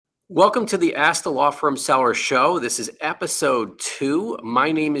Welcome to the Ask the Law Firm Seller Show. This is episode 2.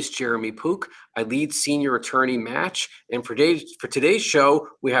 My name is Jeremy Poock. I lead Senior Attorney Match. And for today's show,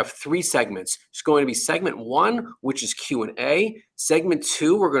 we have 3 segments. It's going to be segment 1, which is Q&A. Segment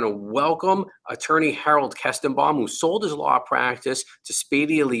 2, we're going to welcome attorney Harold Kestenbaum, who sold his law practice to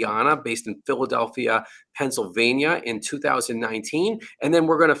Spadea Lignana, based in Philadelphia, Pennsylvania in 2019. And then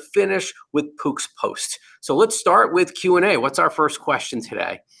we're going to finish with Poock's Post. So let's start with Q&A. What's our first question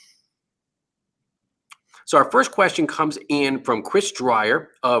today? So our first question comes in from Chris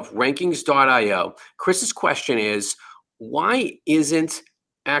Dreyer of rankings.io. Chris's question is, why isn't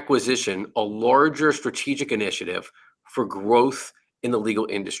acquisition a larger strategic initiative for growth in the legal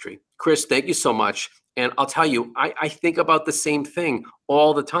industry? Chris, thank you so much. And I'll tell you, I think about the same thing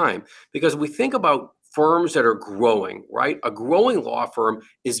all the time, because we think about firms that are growing, right? A growing law firm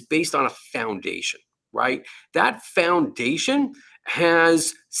is based on a foundation, right? That foundation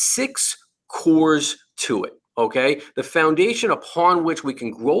has 6 cores to it, okay? The foundation upon which we can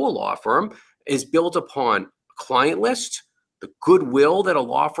grow a law firm is built upon a client list, the goodwill that a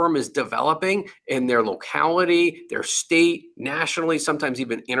law firm is developing in their locality, their state, nationally, sometimes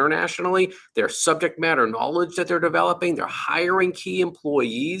even internationally, their subject matter knowledge that they're developing, they're hiring key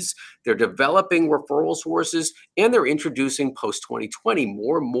employees, they're developing referral sources, and they're introducing post-2020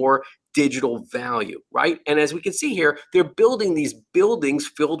 more and more digital value, right? And as we can see here, they're building these buildings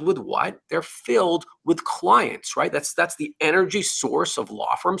filled with what? They're filled with clients, right? That's the energy source of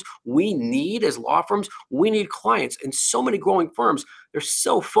law firms. We need, as law firms, we need clients. And so many growing firms, they're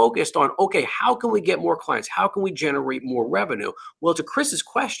so focused on, okay, how can we get more clients? How can we generate more revenue? Well, to Chris's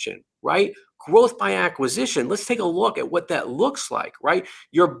question, right? Growth by acquisition, let's take a look at what that looks like, right?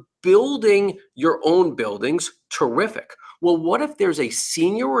 You're building your own buildings, terrific. Well, what if there's a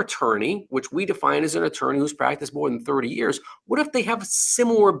senior attorney, which we define as an attorney who's practiced more than 30 years? What if they have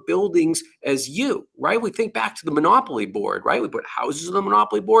similar buildings as you, right? We think back to the Monopoly board, right? We put houses on the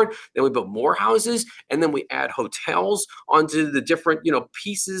Monopoly board, then we build more houses, and then we add hotels onto the different,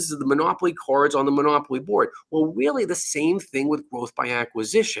 pieces of the Monopoly cards on the Monopoly board. Well, really the same thing with growth by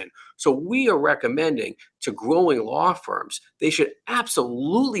acquisition. So we are recommending to growing law firms, they should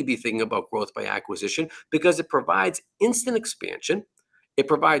absolutely be thinking about growth by acquisition because it provides instant expansion. It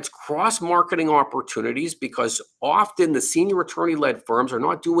provides cross-marketing opportunities because often the senior attorney-led firms are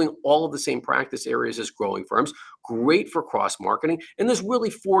not doing all of the same practice areas as growing firms. Great for cross-marketing. And there's really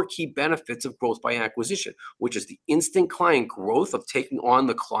 4 key benefits of growth by acquisition, which is the instant client growth of taking on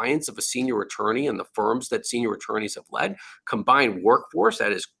the clients of a senior attorney and the firms that senior attorneys have led, combined workforce,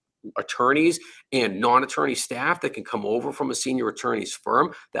 that is attorneys and non-attorney staff that can come over from a senior attorney's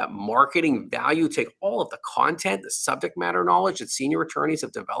firm, that marketing value, take all of the content, the subject matter knowledge that senior attorneys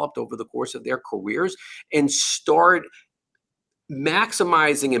have developed over the course of their careers, and start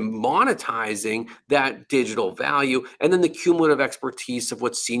maximizing and monetizing that digital value, and then the cumulative expertise of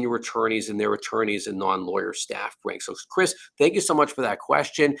what senior attorneys and their attorneys and non-lawyer staff bring. So Chris, thank you so much for that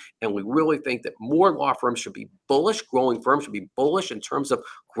question. And we really think that more law firms should be bullish, growing firms should be bullish in terms of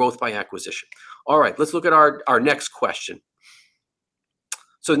growth by acquisition. All right, let's look at our next question.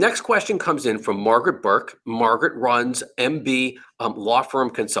 So next question comes in from Margaret Burke. Margaret runs MB Law Firm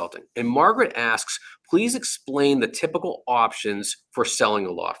Consulting. And Margaret asks, please explain the typical options for selling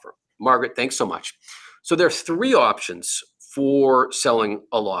a law firm. Margaret, thanks so much. So there are 3 options for selling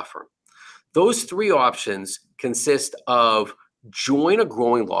a law firm. Those 3 options consist of join a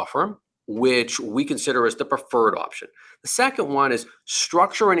growing law firm, which we consider as the preferred option. The second one is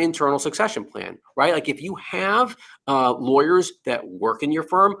structure an internal succession plan, right? Like if you have lawyers that work in your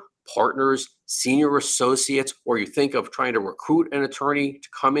firm, partners, senior associates, or you think of trying to recruit an attorney to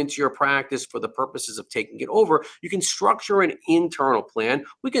come into your practice for the purposes of taking it over, you can structure an internal plan.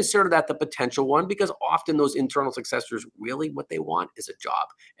 We consider that the potential one because often those internal successors, really what they want is a job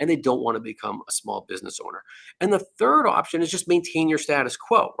and they don't want to become a small business owner. And the third option is just maintain your status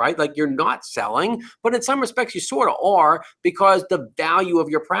quo, right? Like you're not selling, but in some respects you sort of are because the value of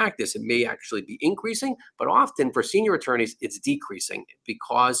your practice, it may actually be increasing, but often for senior attorneys, it's decreasing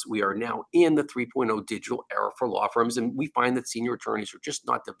because we are now in the 3.0 digital era for law firms. And we find that senior attorneys are just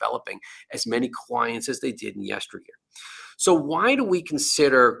not developing as many clients as they did in yesteryear. So why do we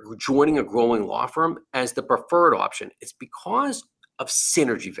consider joining a growing law firm as the preferred option? It's because of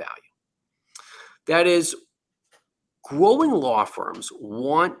synergy value. That is, growing law firms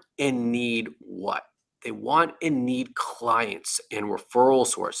want and need what? They want and need clients and referral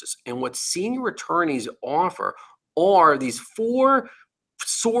sources. And what senior attorneys offer are these 4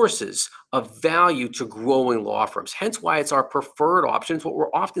 sources of value to growing law firms. Hence why it's our preferred option. It's what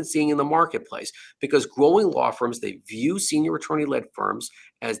we're often seeing in the marketplace, because growing law firms, they view senior attorney-led firms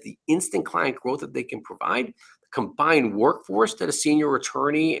as the instant client growth that they can provide, combined workforce that a senior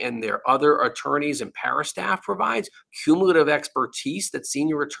attorney and their other attorneys and parastaff provides, cumulative expertise that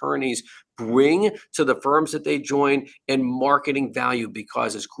senior attorneys bring to the firms that they join, and marketing value,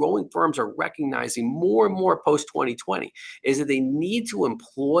 because as growing firms are recognizing more and more post 2020 is that they need to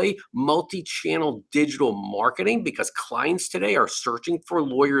employ multi-channel digital marketing, because clients today are searching for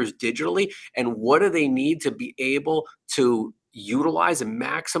lawyers digitally. And what do they need to be able to utilize and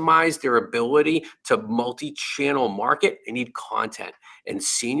maximize their ability to multi-channel market? They need content, and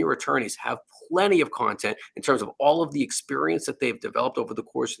senior attorneys have plenty of content in terms of all of the experience that they've developed over the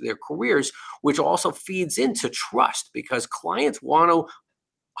course of their careers, which also feeds into trust, because clients want to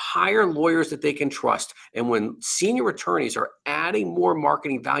hire lawyers that they can trust. And when senior attorneys are adding more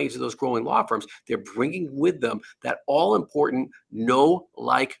marketing value to those growing law firms, they're bringing with them that all important know,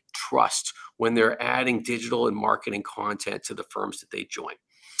 like, trust when they're adding digital and marketing content to the firms that they join.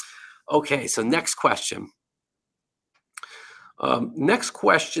 Okay, so next question. Next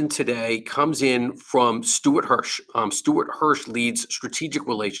question today comes in from Stuart Hirsch. Stuart Hirsch leads strategic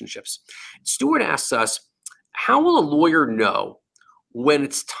relationships. Stuart asks us, how will a lawyer know when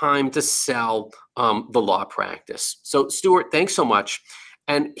it's time to sell the law practice? So Stuart, thanks so much.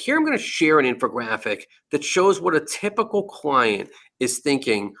 And here I'm going to share an infographic that shows what a typical client is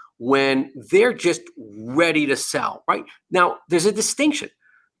thinking when they're just ready to sell, right? Now, there's a distinction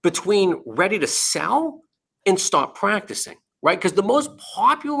between ready to sell and stop practicing, right? Because the most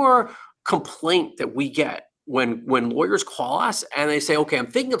popular complaint that we get when lawyers call us and they say, okay,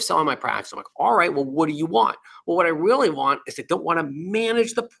 I'm thinking of selling my practice. I'm like, all right, well, what do you want? Well, what I really want is they don't want to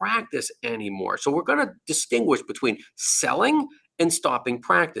manage the practice anymore. So we're going to distinguish between selling and stopping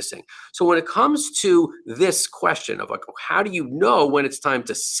practicing. So when it comes to this question of like, how do you know when it's time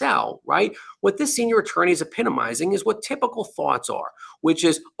to sell, right? What this senior attorney is epitomizing is what typical thoughts are, which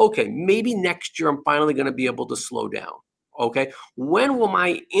is, okay, maybe next year I'm finally going to be able to slow down. Okay, when will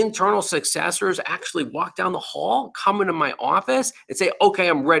my internal successors actually walk down the hall, come into my office and say, okay,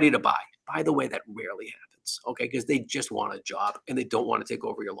 I'm ready to buy? By the way, that rarely happens, okay, because they just want a job and they don't want to take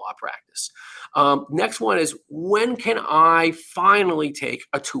over your law practice. Next one is, when can I finally take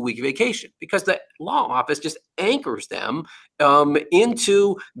a 2-week vacation? Because the law office just anchors them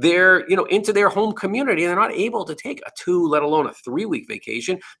into their, into their home community, and they're not able to take a 2, let alone a 3-week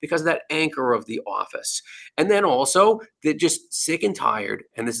vacation, because of that anchor of the office. And then also, they're just sick and tired,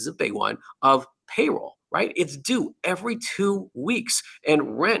 and this is a big one, of payroll, right? It's due every 2 weeks,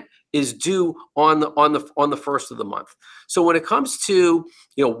 and rent is due on the first of the month. So when it comes to,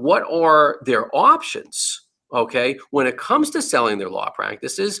 what are their options, okay, when it comes to selling their law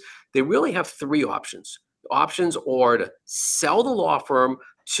practices, they really have 3 options. Options are to sell the law firm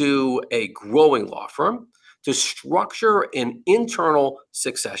to a growing law firm, to structure an internal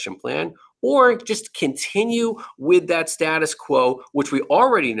succession plan, or just continue with that status quo, which we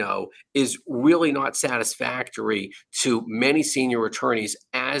already know is really not satisfactory to many senior attorneys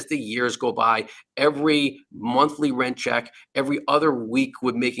as the years go by. Every monthly rent check, every other week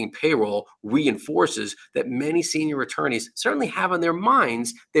with making payroll reinforces that many senior attorneys certainly have in their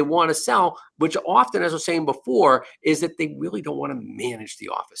minds they want to sell, which often, as I was saying before, is that they really don't want to manage the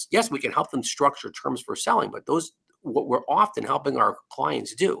office. Yes, we can help them structure terms for selling, but what we're often helping our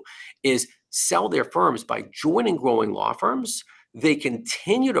clients do is sell their firms by joining growing law firms. They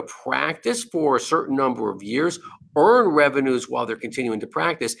continue to practice for a certain number of years, earn revenues while they're continuing to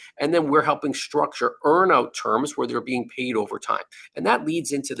practice, and then we're helping structure earn-out terms where they're being paid over time. And that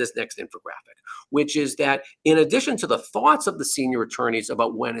leads into this next infographic, which is that in addition to the thoughts of the senior attorneys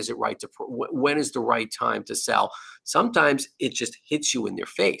about when is the right time to sell, sometimes it just hits you in their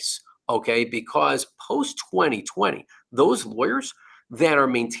face. Okay, because post 2020, those lawyers that are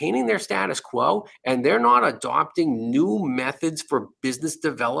maintaining their status quo and they're not adopting new methods for business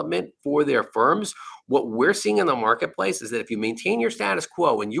development for their firms, what we're seeing in the marketplace is that if you maintain your status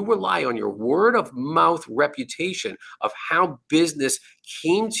quo and you rely on your word of mouth reputation of how business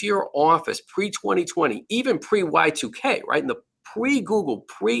came to your office pre-2020, even pre-Y2K, right, in the pre-Google,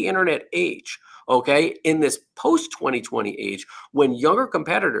 pre-internet age, okay, in this post-2020 age, when younger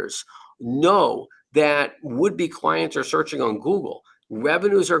competitors know that would-be clients are searching on Google,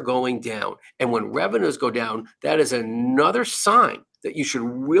 revenues are going down. And when revenues go down, that is another sign that you should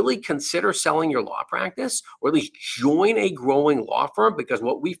really consider selling your law practice, or at least join a growing law firm. Because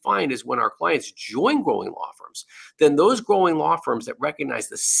what we find is when our clients join growing law firms, then those growing law firms that recognize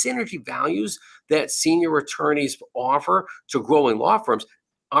the synergy values that senior attorneys offer to growing law firms,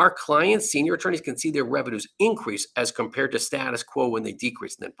 our clients, senior attorneys, can see their revenues increase as compared to status quo when they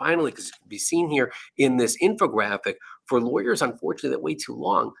decrease. And then finally, because it can be seen here in this infographic, for lawyers, unfortunately, that wait too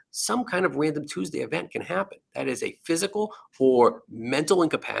long, some kind of random Tuesday event can happen. That is a physical or mental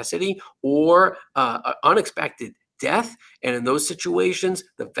incapacity or unexpected death. And in those situations,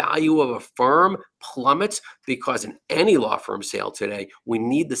 the value of a firm plummets, because in any law firm sale today, we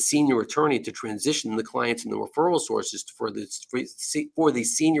need the senior attorney to transition the clients and the referral sources for the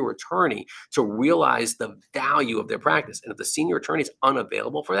senior attorney to realize the value of their practice. And if the senior attorney is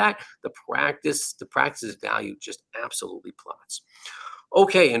unavailable for that, the practice's value just absolutely plummets.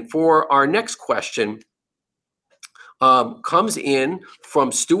 Okay, and for our next question, comes in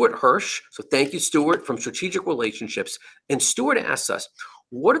from Stuart Hirsch. So thank you, Stuart, from Strategic Relationships. And Stuart asks us,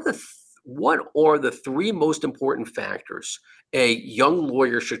 what are the three most important factors a young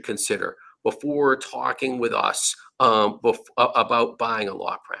lawyer should consider before talking with us about buying a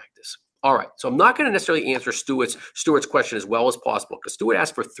law practice? All right, so I'm not going to necessarily answer Stuart's question as well as possible, because Stuart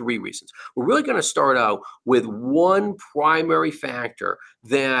asked for three reasons. We're really going to start out with one primary factor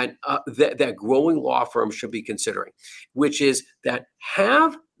that growing law firms should be considering, which is that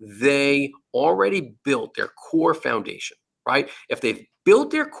have they already built their core foundation, right? If they've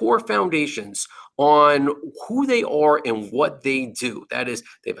built their core foundations on who they are and what they do, that is,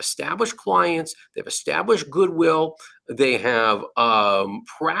 they've established clients, they've established goodwill, they have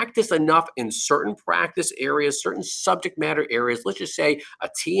practiced enough in certain practice areas, certain subject matter areas. Let's just say a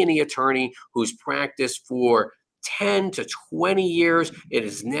T&E attorney who's practiced for 10 to 20 years. It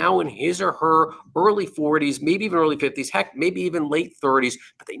is now in his or her early 40s, maybe even early 50s, heck, maybe even late 30s,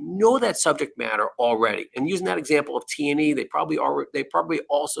 but they know that subject matter already. And using that example of T&E, they probably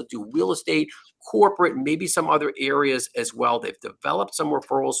also do real estate, corporate, and maybe some other areas as well. They've developed some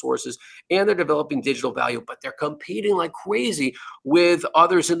referral sources and they're developing digital value, but they're competing like crazy with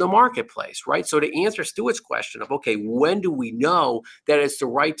others in the marketplace, right? So to answer Stuart's question of, okay, when do we know that it's the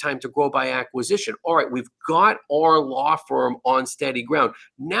right time to grow by acquisition? All right, we've got our law firm on steady ground.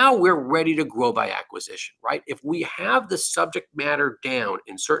 Now we're ready to grow by acquisition, right? If we have the subject matter down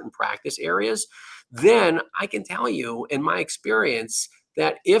in certain practice areas, then I can tell you in my experience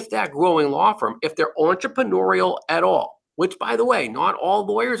that if that growing law firm, if they're entrepreneurial at all, which, by the way, not all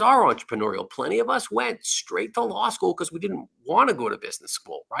lawyers are entrepreneurial. Plenty of us went straight to law school because we didn't want to go to business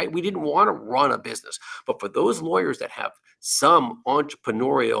school, right? We didn't want to run a business. But for those lawyers that have some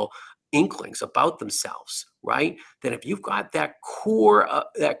entrepreneurial inklings about themselves, right? Then if you've got that core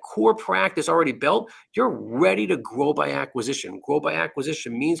practice already built, you're ready to grow by acquisition. Grow by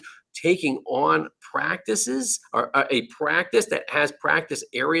acquisition means taking on practices or a practice that has practice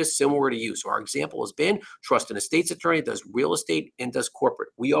areas similar to you. So our example has been trust and estates attorney, does real estate and does corporate.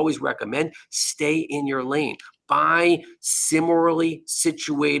 We always recommend stay in your lane. Buy similarly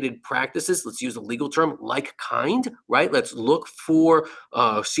situated practices. Let's use the legal term, like kind, right? Let's look for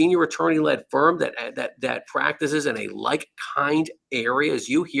a senior attorney-led firm that practices in a like kind area as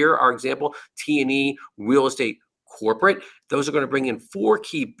you. Here, our example, T&E, real estate, corporate. Those are going to bring in four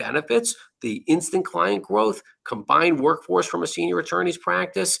key benefits: the instant client growth, combined workforce from a senior attorney's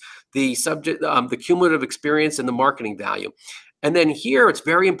practice, the cumulative experience, and the marketing value. And then here, it's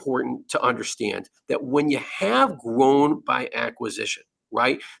very important to understand that when you have grown by acquisition,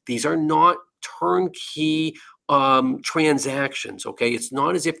 right, these are not turnkey transactions, okay? It's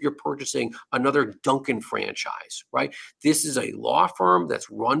not as if you're purchasing another Dunkin' franchise, right? This is a law firm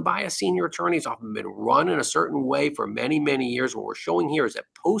that's run by a senior attorney. It's often been run in a certain way for many, many years. What we're showing here is that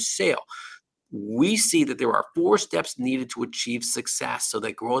post-sale, we see that there are four steps needed to achieve success so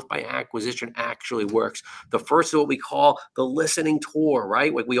that growth by acquisition actually works. The first is what we call the listening tour,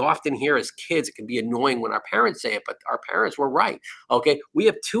 right? What we often hear as kids, it can be annoying when our parents say it, but our parents were right. Okay, we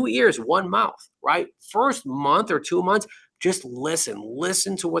have 2 ears, 1 mouth, right? First month or 2 months, just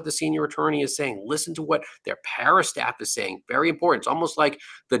listen to what the senior attorney is saying. Listen to what their para staff is saying. Very important. It's almost like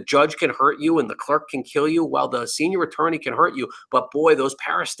the judge can hurt you and the clerk can kill you while the senior attorney can hurt you. But boy, those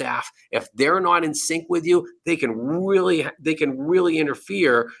para staff, if they're not in sync with you, they can really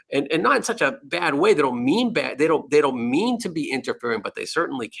interfere, and not in such a bad way. They don't mean bad. They don't mean to be interfering, but they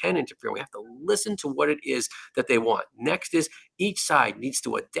certainly can interfere. We have to listen to what it is that they want. Next is each side needs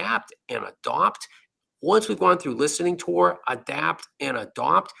to adapt and adopt Once we've gone through listening tour, adapt, and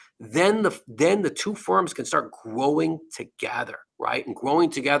adopt, then the two firms can start growing together, right? And growing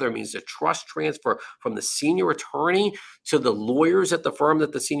together means the trust transfer from the senior attorney to the lawyers at the firm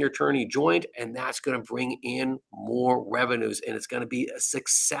that the senior attorney joined, and that's going to bring in more revenues, and it's going to be a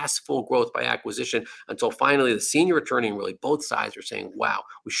successful growth by acquisition until finally the senior attorney and really both sides are saying, "Wow,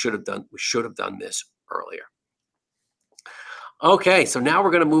 we should have done this earlier." Okay, so now we're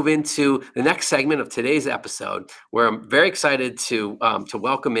going to move into the next segment of today's episode, where I'm very excited to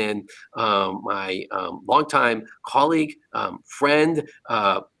welcome in my longtime colleague, friend,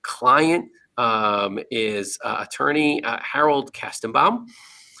 client, is attorney Harold Kestenbaum.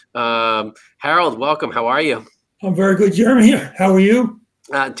 Harold, welcome. How are you? I'm very good, Jeremy. How are you?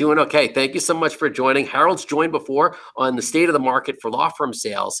 Doing okay. Thank you so much for joining. Harold's joined before on the state of the market for law firm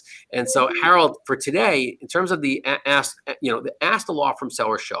sales. And so, Harold, for today, in terms of the Ask the Law Firm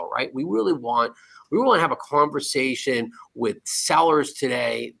Seller Show, right? We really want to have a conversation with sellers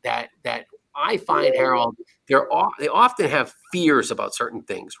today that I find, Harold, they often have fears about certain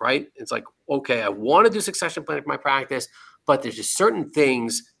things, right? It's like, okay, I want to do succession planning for my practice, but there's just certain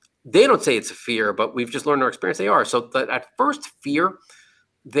things. They don't say it's a fear, but we've just learned in our experience they are. So that first fear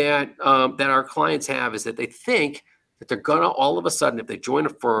that our clients have is that they think that they're gonna all of a sudden, if they join a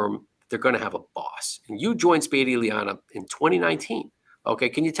firm, they're gonna have a boss. And you joined Spadea Lignana in 2019. Okay,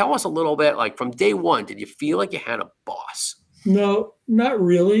 can you tell us a little bit, like from day one, did you feel like you had a boss? No, not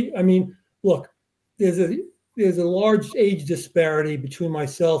really. I mean, look, there's a large age disparity between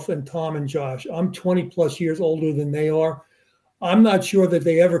myself and Tom and Josh. I'm 20 plus years older than they are. I'm not sure that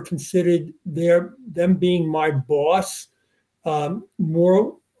they ever considered them being my boss.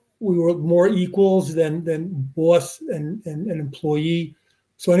 We were more equals than boss and employee.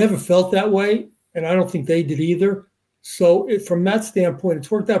 So I never felt that way, and I don't think they did either. So from that standpoint,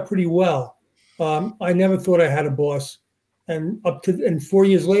 it's worked out pretty well. I never thought I had a boss, and 4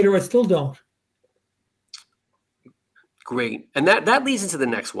 years later, I still don't. Great. And that leads into the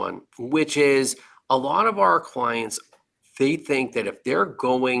next one, which is a lot of our clients, they think that if they're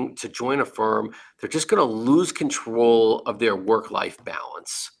going to join a firm, they're just going to lose control of their work-life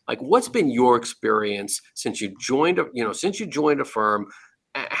balance. Like, what's been your experience since you joined a firm?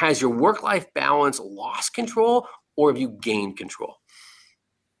 Has your work-life balance lost control, or have you gained control?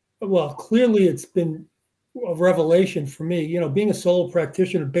 Well, clearly it's been a revelation for me. Being a solo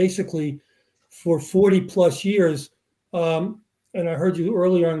practitioner basically for 40 plus years, and I heard you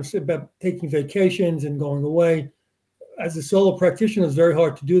earlier on about taking vacations and going away. As a solo practitioner, it's very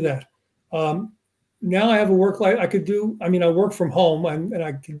hard to do that. Now I have a work life I could do. I mean, I work from home, and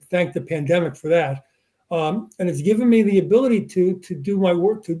I can thank the pandemic for that. And it's given me the ability to do my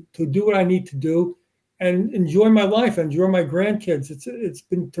work, to do what I need to do, and enjoy my life, enjoy my grandkids. It's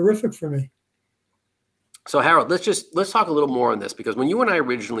been terrific for me. So, Harold, let's talk a little more on this, because when you and I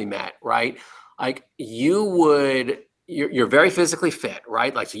originally met, right, like you're very physically fit,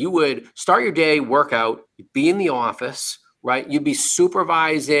 right? Like, so you would start your day, work out, be in the office, right? You'd be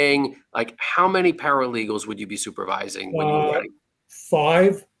supervising, like, how many paralegals would you be supervising when you were running?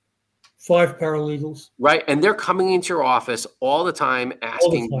 Five paralegals. Right. And they're coming into your office all the time,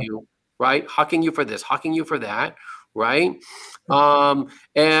 asking time. you, right? Hucking you for this, hucking you for that, right? And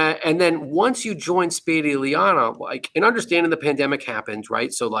then once you join Spadea Lignana, like, and understanding the pandemic happened,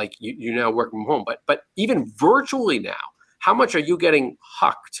 right? So like you're now working from home, but even virtually now, how much are you getting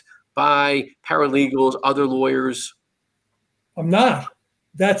hucked by paralegals, other lawyers? I'm not.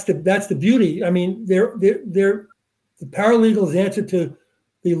 That's the beauty. I mean, they're the paralegals answer to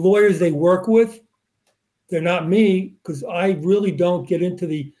the lawyers they work with. They're not me, because I really don't get into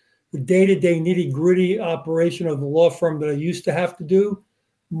the day-to-day nitty-gritty operation of the law firm that I used to have to do.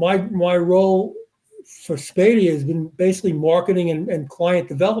 My role for Spadea has been basically marketing and client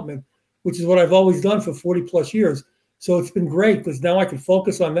development, which is what I've always done for 40 plus years. So it's been great, because now I can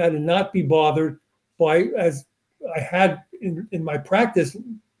focus on that and not be bothered by, as I had in my practice,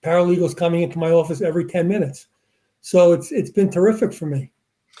 paralegals coming into my office every 10 minutes. So it's been terrific for me.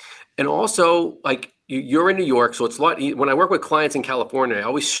 And also, like, you're in New York, so it's a lot. When I work with clients in California, I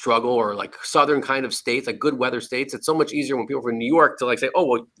always struggle, or like southern kind of states, like good weather states. It's so much easier when people from New York to like say, "Oh,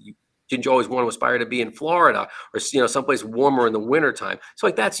 well, didn't you always want to aspire to be in Florida or someplace warmer in the wintertime?" So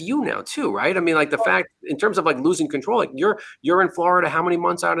like that's you now too, right? I mean, like the fact in terms of like losing control, like you're in Florida how many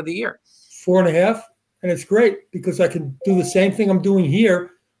months out of the year? 4.5, and it's great because I can do the same thing I'm doing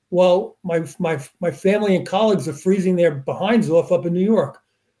here while my family and colleagues are freezing their behinds off up in New York.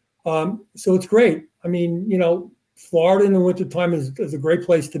 So it's great. I mean, Florida in the wintertime is a great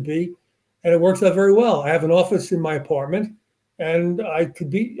place to be, and it works out very well. I have an office in my apartment, and I could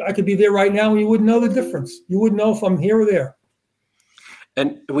be there right now, and you wouldn't know the difference. You wouldn't know if I'm here or there.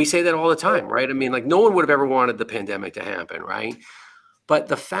 And we say that all the time, right? I mean, like no one would have ever wanted the pandemic to happen, right? But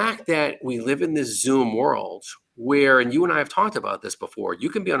the fact that we live in this Zoom world where, and you and I have talked about this before, you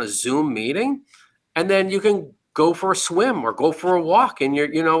can be on a Zoom meeting and then you can go for a swim or go for a walk in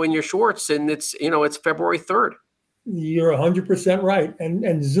your shorts, and it's February 3rd. You're 100% right.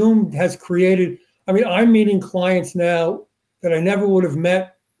 And Zoom has created, I mean, I'm meeting clients now that I never would have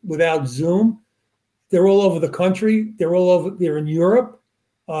met without Zoom. They're all over the country. They're in Europe.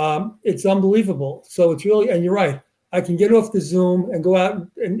 It's unbelievable. So it's really, and you're right. I can get off the Zoom and go out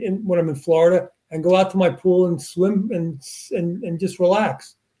and when I'm in Florida and go out to my pool and swim and just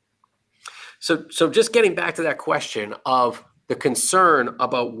relax. So just getting back to that question of the concern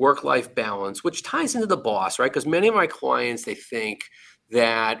about work-life balance, which ties into the boss, right? Because many of my clients, they think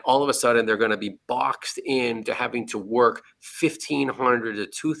that all of a sudden they're going to be boxed into having to work 1,500 to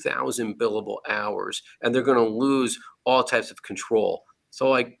 2,000 billable hours, and they're going to lose all types of control. So,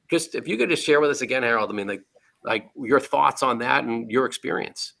 like, just if you could just share with us again, Harold, I mean, like your thoughts on that and your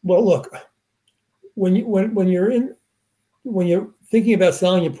experience. Well, look, when you're thinking about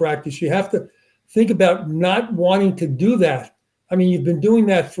selling your practice, you have to think about not wanting to do that. I mean, you've been doing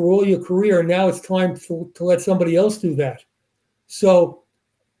that for all your career, and now it's time to let somebody else do that. So,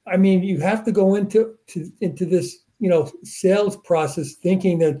 I mean, you have to go into this, sales process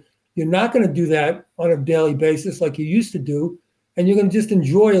thinking that you're not going to do that on a daily basis like you used to do, and you're going to just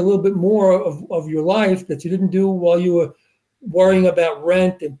enjoy a little bit more of your life that you didn't do while you were worrying about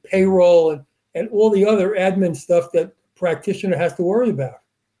rent and payroll and all the other admin stuff that a practitioner has to worry about.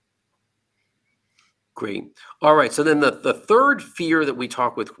 Great. All right. So then the third fear that we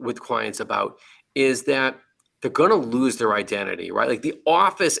talk with clients about is that they're going to lose their identity, right? Like the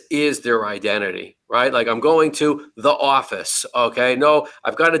office is their identity, right? Like I'm going to the office. Okay. No,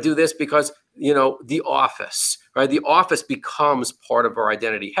 I've got to do this because, the office, right? The office becomes part of our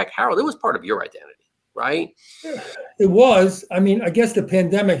identity. Heck, Harold, it was part of your identity, right? It was. I mean, I guess the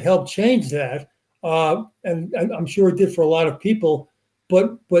pandemic helped change that. And I'm sure it did for a lot of people,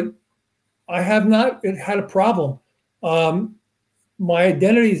 but I have not had a problem. My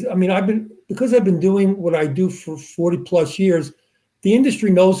identities, I mean, because I've been doing what I do for 40 plus years, the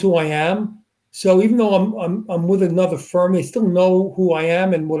industry knows who I am. So even though I'm with another firm, they still know who I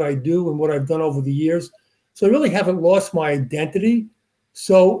am and what I do and what I've done over the years. So I really haven't lost my identity.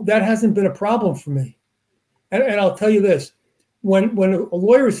 So that hasn't been a problem for me. And I'll tell you this, when a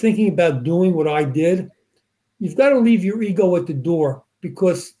lawyer is thinking about doing what I did, you've got to leave your ego at the door,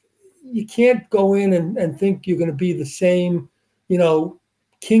 because you can't go in and think you're going to be the same,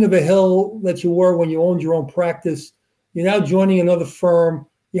 king of the hill that you were when you owned your own practice. You're now joining another firm.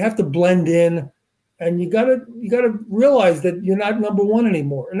 You have to blend in, and you gotta realize that you're not number one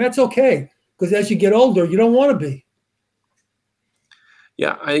anymore, and that's okay, because as you get older, you don't want to be.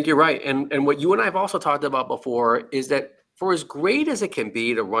 Yeah, I think you're right. And what you and I have also talked about before is that for as great as it can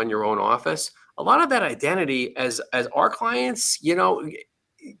be to run your own office, a lot of that identity as our clients,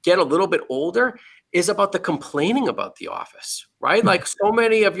 get a little bit older, is about the complaining about the office, right? Like so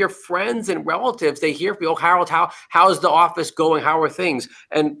many of your friends and relatives, they hear from you, "Oh, Harold, how's the office going? How are things?"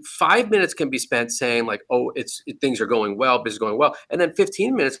 And 5 minutes can be spent saying like, "Oh, things are going well, business is going well," and then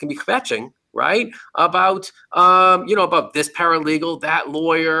 15 minutes can be fetching, right? About about this paralegal, that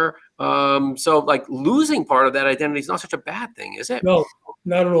lawyer. So like losing part of that identity is not such a bad thing, is it? No,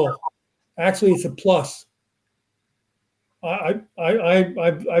 not at all. Actually, it's a plus. I've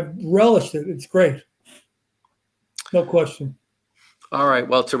relished it. It's great. No question. All right.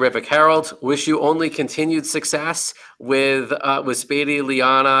 Well, terrific. Harold, wish you only continued success with Spadea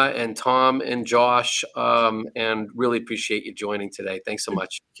Lignana and Tom and Josh, and really appreciate you joining today. Thanks so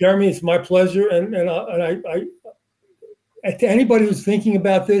much. Jeremy, it's my pleasure. And to anybody who's thinking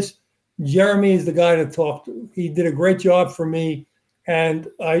about this, Jeremy is the guy to talk to. He did a great job for me, and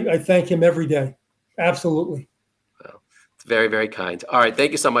I thank him every day. Absolutely. Well, it's very, very kind. All right.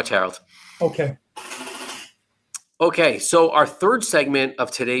 Thank you so much, Harold. Okay. Okay, so our third segment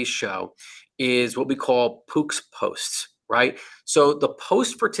of today's show is what we call Poock's Posts, right? So the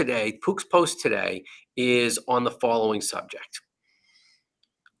post for today, Poock's Post today, is on the following subject: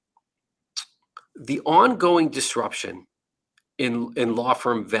 the ongoing disruption in law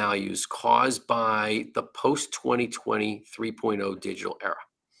firm values caused by the post 2020 3.0 digital era.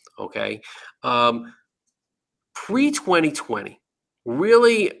 Okay, pre 2020,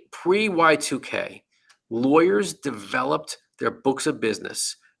 really pre Y2K. Lawyers developed their books of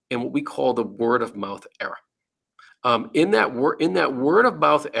business in what we call the word of mouth era. In that word of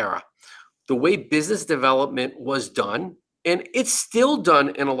mouth era, the way business development was done And it's still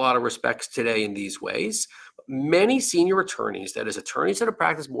done in a lot of respects today in these ways. Many senior attorneys, that is, attorneys that have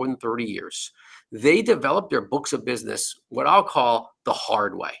practiced more than 30 years, they develop their books of business, what I'll call the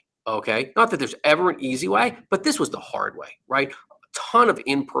hard way. Okay. Not that there's ever an easy way, but this was the hard way, right? A ton of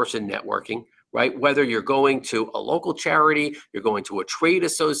in person networking, right? Whether you're going to a local charity, you're going to a trade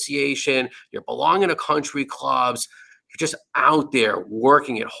association, you're belonging to country clubs, you're just out there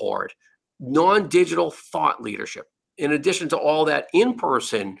working it hard. Non digital thought leadership. In addition to all that in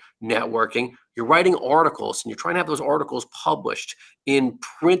person networking, you're writing articles and you're trying to have those articles published in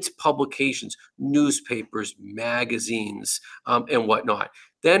print publications, newspapers, magazines, and whatnot.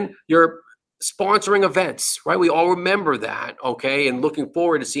 Then you're sponsoring events, right? We all remember that, okay? And looking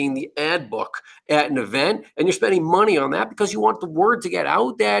forward to seeing the ad book at an event, and you're spending money on that because you want the word to get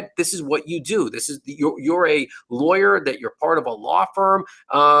out that this is what you do. This is you're a lawyer, that you're part of a law firm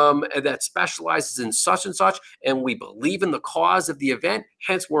that specializes in such and such, and we believe in the cause of the event.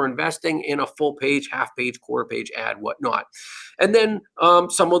 Hence, we're investing in a full page, half page, quarter page ad, whatnot. And then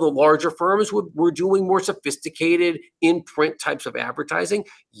some of the larger firms were doing more sophisticated in print types of advertising,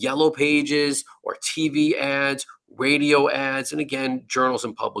 yellow pages or TV ads, radio ads, and again, journals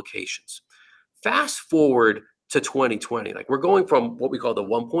and publications. Fast forward to 2020, like we're going from what we call the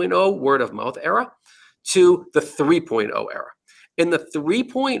 1.0 word of mouth era to the 3.0 era. In the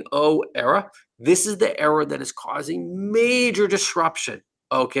 3.0 era, this is the era that is causing major disruption,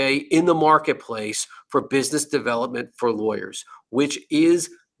 okay, in the marketplace for business development for lawyers, which is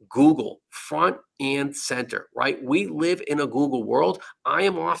Google, front and center, right? We live in a Google world. I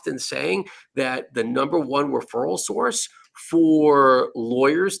am often saying that the number one referral source for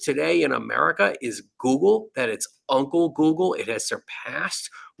lawyers today in America is Google, that it's Uncle Google. It has surpassed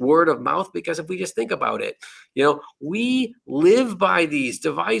word of mouth because if we just think about it, we live by these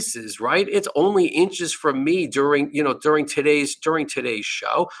devices, right? It's only inches from me during today's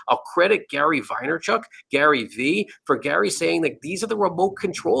show. I'll credit Gary Vaynerchuk, Gary V, for Gary saying that these are the remote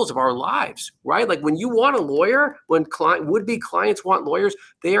controls of our lives, right? Like when you want a lawyer, when would-be clients want lawyers,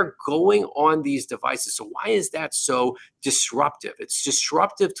 they are going on these devices. So why is that so disruptive? It's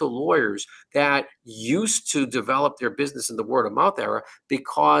disruptive to lawyers that used to develop their business in the word of mouth era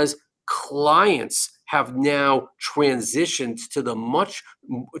because clients have now transitioned to the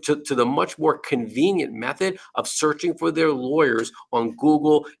much more convenient method of searching for their lawyers on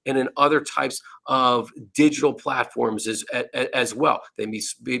Google and in other types of digital platforms as well. They may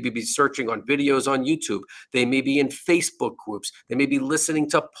be searching on videos on YouTube. They may be in Facebook groups. They may be listening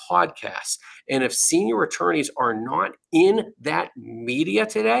to podcasts. And if senior attorneys are not in that media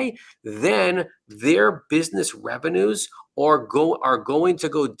today, then their business revenues are going to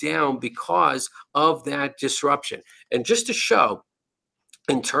go down because of that disruption. And just to show,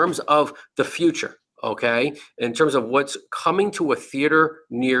 in terms of the future, okay, in terms of what's coming to a theater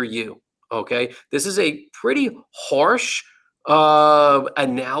near you, okay, this is a pretty harsh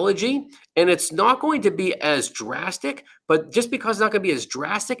analogy, and it's not going to be as drastic, but just because it's not going to be as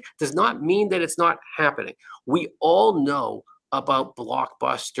drastic does not mean that it's not happening. We all know about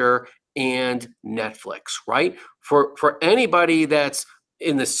Blockbuster and Netflix, right? For anybody that's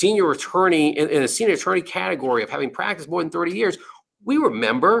in the senior attorney in a senior attorney category of having practiced more than 30 years, we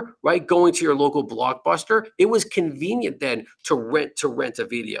remember, right, going to your local Blockbuster. It was convenient then to rent a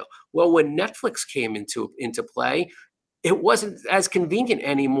video. Well, when Netflix came into play, it wasn't as convenient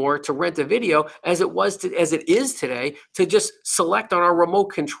anymore to rent a video as it is today to just select on our remote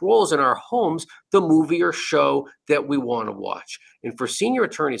controls in our homes the movie or show that we want to watch. And for senior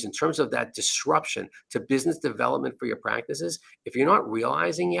attorneys, in terms of that disruption to business development for your practices, if you're not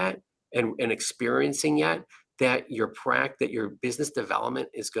realizing yet and experiencing yet that your business development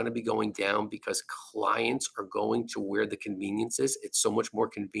is going to be going down because clients are going to where the convenience is. It's so much more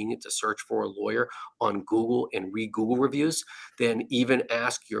convenient to search for a lawyer on Google and read Google reviews than even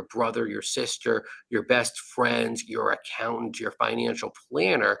ask your brother, your sister, your best friend, your accountant, your financial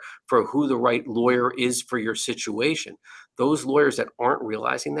planner for who the right lawyer is for your situation. Those lawyers that aren't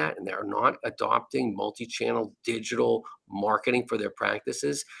realizing that and they're not adopting multi-channel digital marketing for their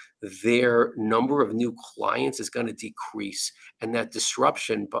practices, their number of new clients is going to decrease. And that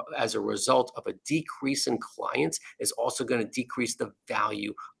disruption, but as a result of a decrease in clients, is also going to decrease the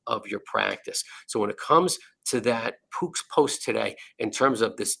value of your practice. So when it comes to that Poock's post today, in terms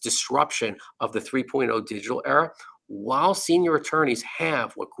of this disruption of the 3.0 digital era, while senior attorneys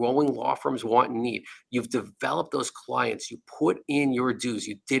have what growing law firms want and need, you've developed those clients, you put in your dues,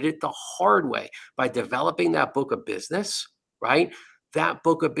 you did it the hard way by developing that book of business, right? That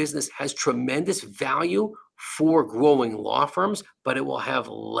book of business has tremendous value for growing law firms, but it will have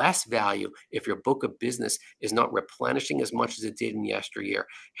less value if your book of business is not replenishing as much as it did in yesteryear.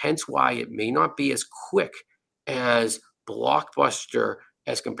 Hence why it may not be as quick as Blockbuster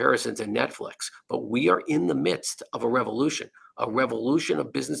as comparison to Netflix, but we are in the midst of a revolution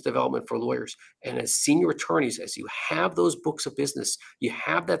of business development for lawyers. And as senior attorneys, as you have those books of business, you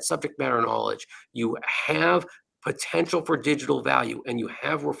have that subject matter knowledge, you have potential for digital value, and you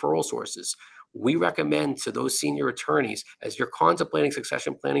have referral sources. We recommend to those senior attorneys, as you're contemplating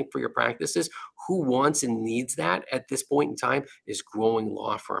succession planning for your practices, who wants and needs that at this point in time is growing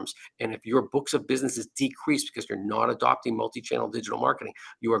law firms. And if your books of business is decreased because you're not adopting multi-channel digital marketing,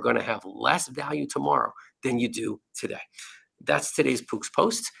 you are going to have less value tomorrow than you do today. That's today's Poock's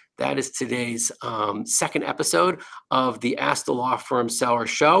Post. That is today's second episode of the Ask the Law Firm Seller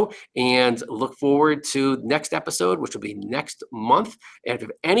Show. And look forward to next episode, which will be next month. And if you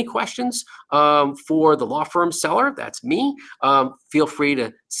have any questions for the law firm seller, that's me, feel free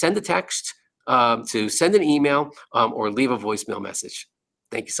to send a text, to send an email, or leave a voicemail message.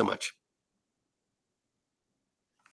 Thank you so much.